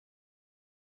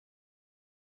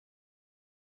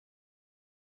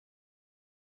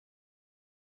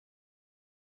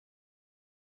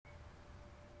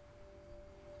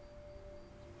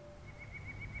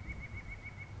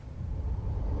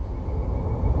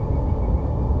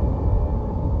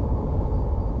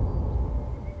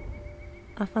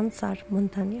avanzar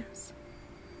montañas.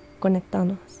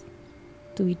 Conectanos.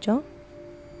 Tú y yo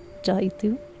y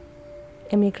tú,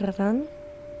 emigrarán,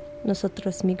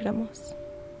 nosotros migramos.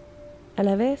 A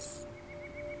la vez,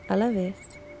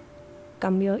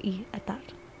 cambio y atar.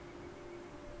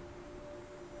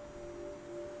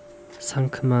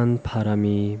 상큼한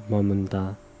바람이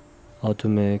머문다.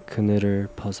 어둠의 그늘을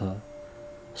벗어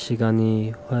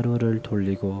시간이 회로를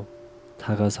돌리고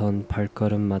다가선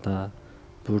발걸음마다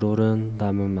물오른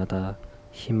나무마다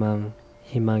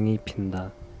희망이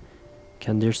핀다.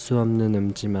 견딜 수 없는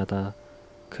음지마다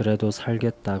그래도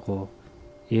살겠다고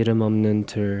이름 없는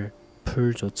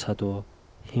풀조차도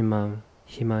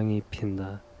희망이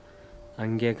핀다.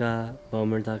 안개가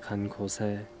머물다 간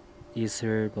곳에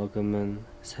이슬 머금은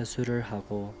세수를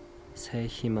하고 새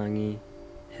희망이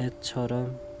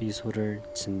해처럼 미소를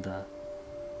짓다.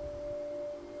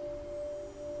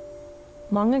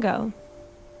 Long ago,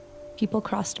 people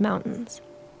crossed mountains.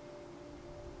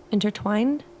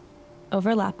 Intertwined,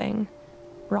 overlapping,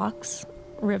 rocks,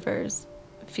 rivers,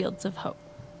 fields of hope.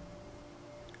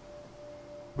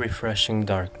 Refreshing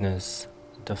darkness,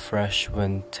 the fresh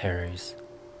wind tarries,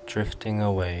 drifting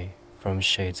away from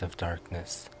shades of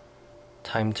darkness.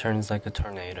 Time turns like a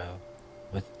tornado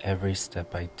with every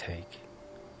step I take.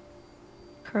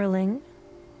 Curling,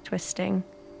 twisting,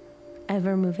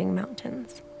 ever-moving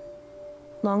mountains.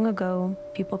 Long ago,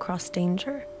 people crossed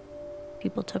danger.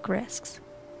 People took risks.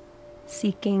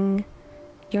 Seeking,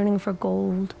 yearning for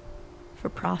gold, for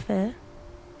profit,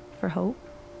 for hope.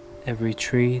 Every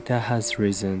tree that has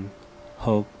risen,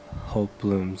 hope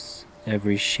blooms.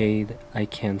 Every shade I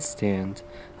can't stand,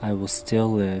 I will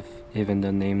still live, even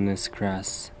the nameless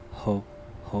grass. Hope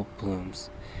blooms.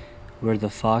 Where the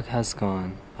fog has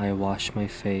gone, I wash my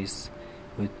face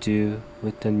with dew,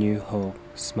 with the new hope,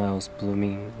 smiles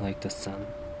blooming like the sun.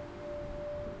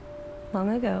 Long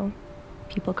ago,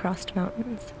 people crossed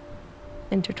mountains.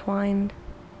 Intertwined,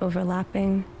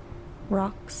 overlapping,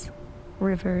 rocks,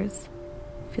 rivers,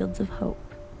 fields of hope.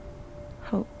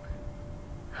 Hope.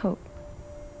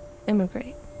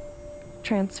 Immigrate,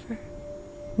 transfer,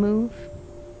 move,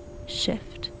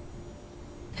 shift.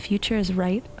 The future is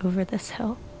right over this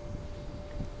hill.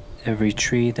 Every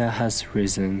tree that has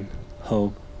risen,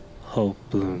 hope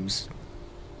blooms.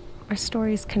 Our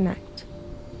stories connect,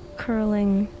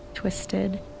 curling,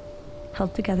 twisted,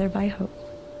 held together by hope.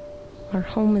 Our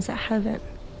home is a heaven,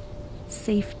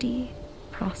 safety,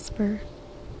 prosper,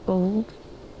 gold.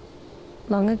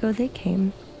 Long ago they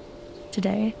came,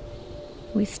 today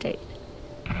we stayed.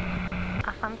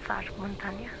 Avanzar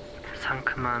montañas.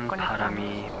 상큼한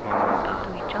바람이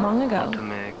머문다. Long ago,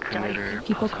 어둠의 그늘을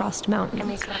people crossed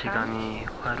mountains. 시간이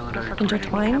화로를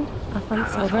Intertwined,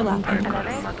 overlapping,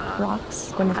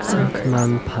 rocks,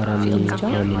 상큼한 바람이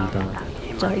머문다.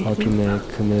 어둠의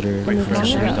그늘을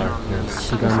refreshing darkness.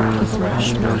 시간이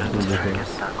회로를 돌리고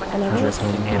다가선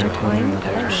발걸음마다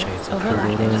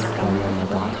불고른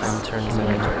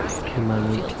나무마다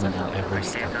희망이 핀다.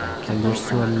 견딜 수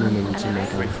없는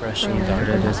음지마다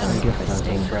그래도 살겠다고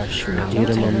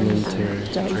이름 없는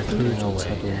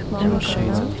풀조차도 희망이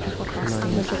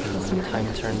핀다.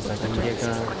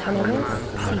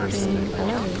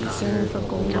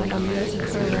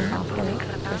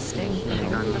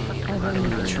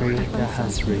 The tree that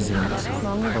has risen,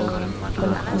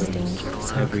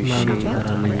 상큼한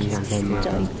바람이 머문다.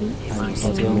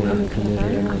 어둠의 그늘을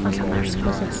감싸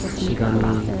시간이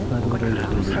화로를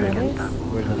돌리고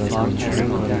다가선 tree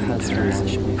that has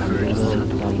risen, 불고른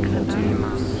나무마다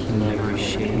희망이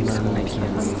핀다.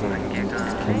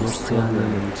 견딜 수 없는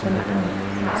음지마다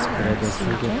그래도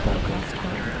살겠다고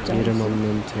이름 없는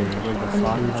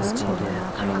풀조차도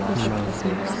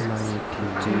희망이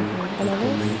핀다.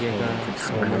 안개가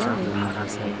머물는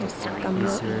곳에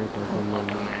이슬 머금은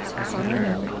세수를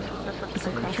하고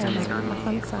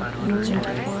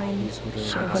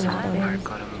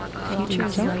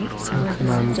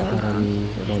상큼한 바람이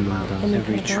머문다.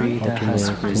 Every tree that has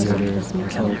risen,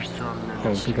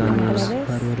 시간이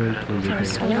화로를 돌리고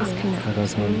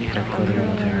다가선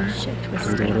발걸음마다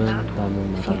불오른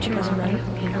나무마다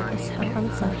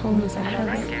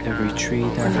Every tree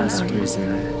that has risen,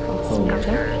 hope.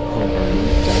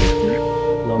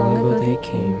 Long ago they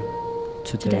came,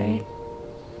 today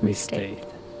we stayed.